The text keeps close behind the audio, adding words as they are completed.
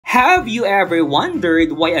Have you ever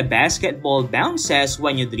wondered why a basketball bounces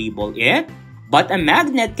when you dribble it, but a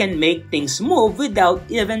magnet can make things move without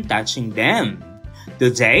even touching them?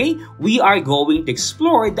 Today, we are going to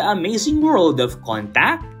explore the amazing world of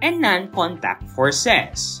contact and non-contact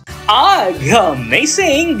forces.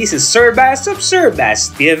 Amazing! This is SirBas of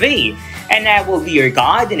SirBas TV, and I will be your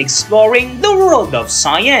guide in exploring the world of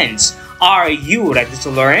science. Are you ready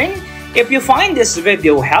to learn? If you find this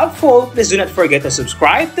video helpful, please do not forget to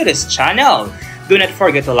subscribe to this channel. Do not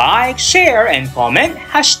forget to like, share, and comment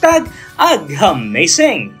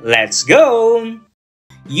 #AgAmazing. Let's go!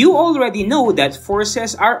 You already know that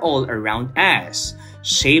forces are all around us,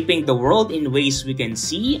 shaping the world in ways we can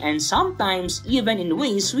see and sometimes even in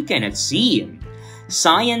ways we cannot see.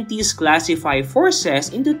 Scientists classify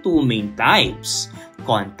forces into two main types: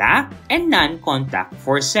 contact and non-contact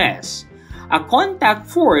forces. A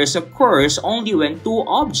contact force occurs only when two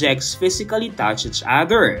objects physically touch each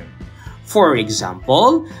other. For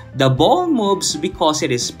example, the ball moves because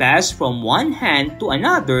it is passed from one hand to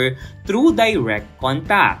another through direct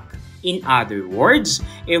contact. In other words,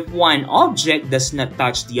 if one object does not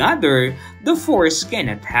touch the other, the force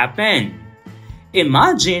cannot happen.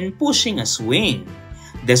 Imagine pushing a swing.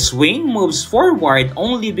 The swing moves forward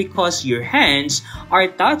only because your hands are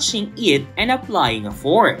touching it and applying a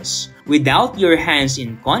force. Without your hands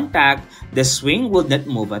in contact, the swing would not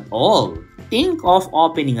move at all. Think of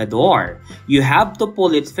opening a door. You have to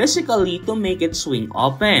pull it physically to make it swing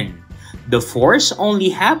open. The force only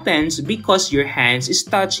happens because your hands is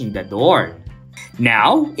touching the door.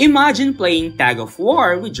 Now, imagine playing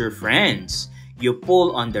tag-of-war with your friends. You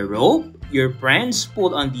pull on the rope, your friends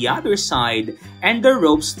pull on the other side, and the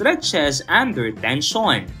rope stretches under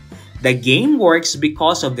tension. The game works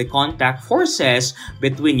because of the contact forces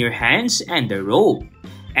between your hands and the rope,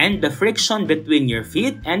 and the friction between your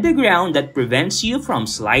feet and the ground that prevents you from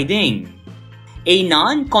sliding. A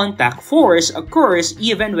non-contact force occurs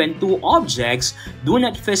even when two objects do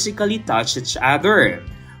not physically touch each other.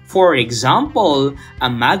 For example, a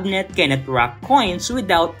magnet can attract coins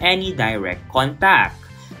without any direct contact.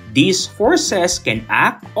 These forces can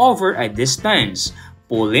act over a distance,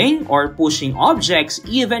 pulling or pushing objects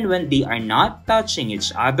even when they are not touching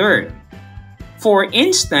each other. For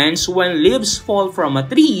instance, when leaves fall from a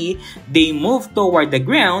tree, they move toward the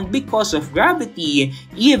ground because of gravity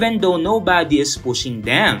even though nobody is pushing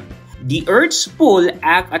them. The Earth's pull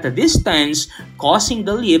acts at a distance, causing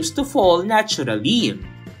the leaves to fall naturally.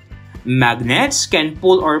 Magnets can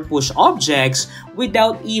pull or push objects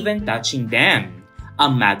without even touching them. A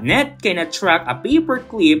magnet can attract a paper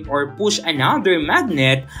clip or push another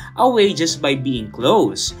magnet away just by being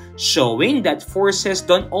close, showing that forces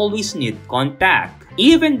don't always need contact.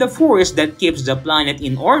 Even the force that keeps the planet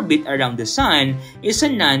in orbit around the sun is a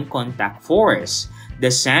non-contact force. The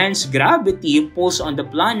sun's gravity pulls on the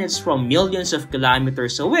planets from millions of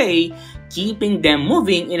kilometers away, keeping them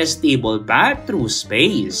moving in a stable path through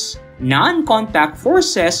space. Non-contact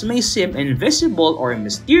forces may seem invisible or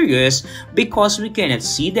mysterious because we cannot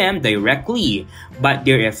see them directly, but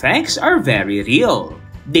their effects are very real.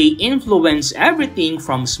 They influence everything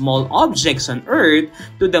from small objects on Earth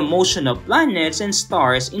to the motion of planets and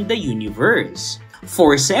stars in the universe.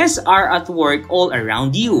 Forces are at work all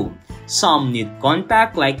around you. Some need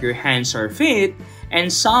contact like your hands or feet, and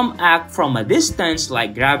some act from a distance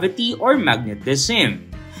like gravity or magnetism.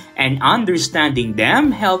 And understanding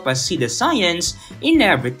them help us see the science in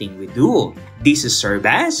everything we do. This is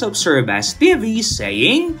SirBas of SirBas TV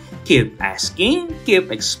saying, keep asking,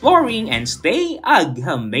 keep exploring, and stay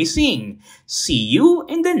amazing. See you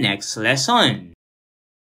in the next lesson.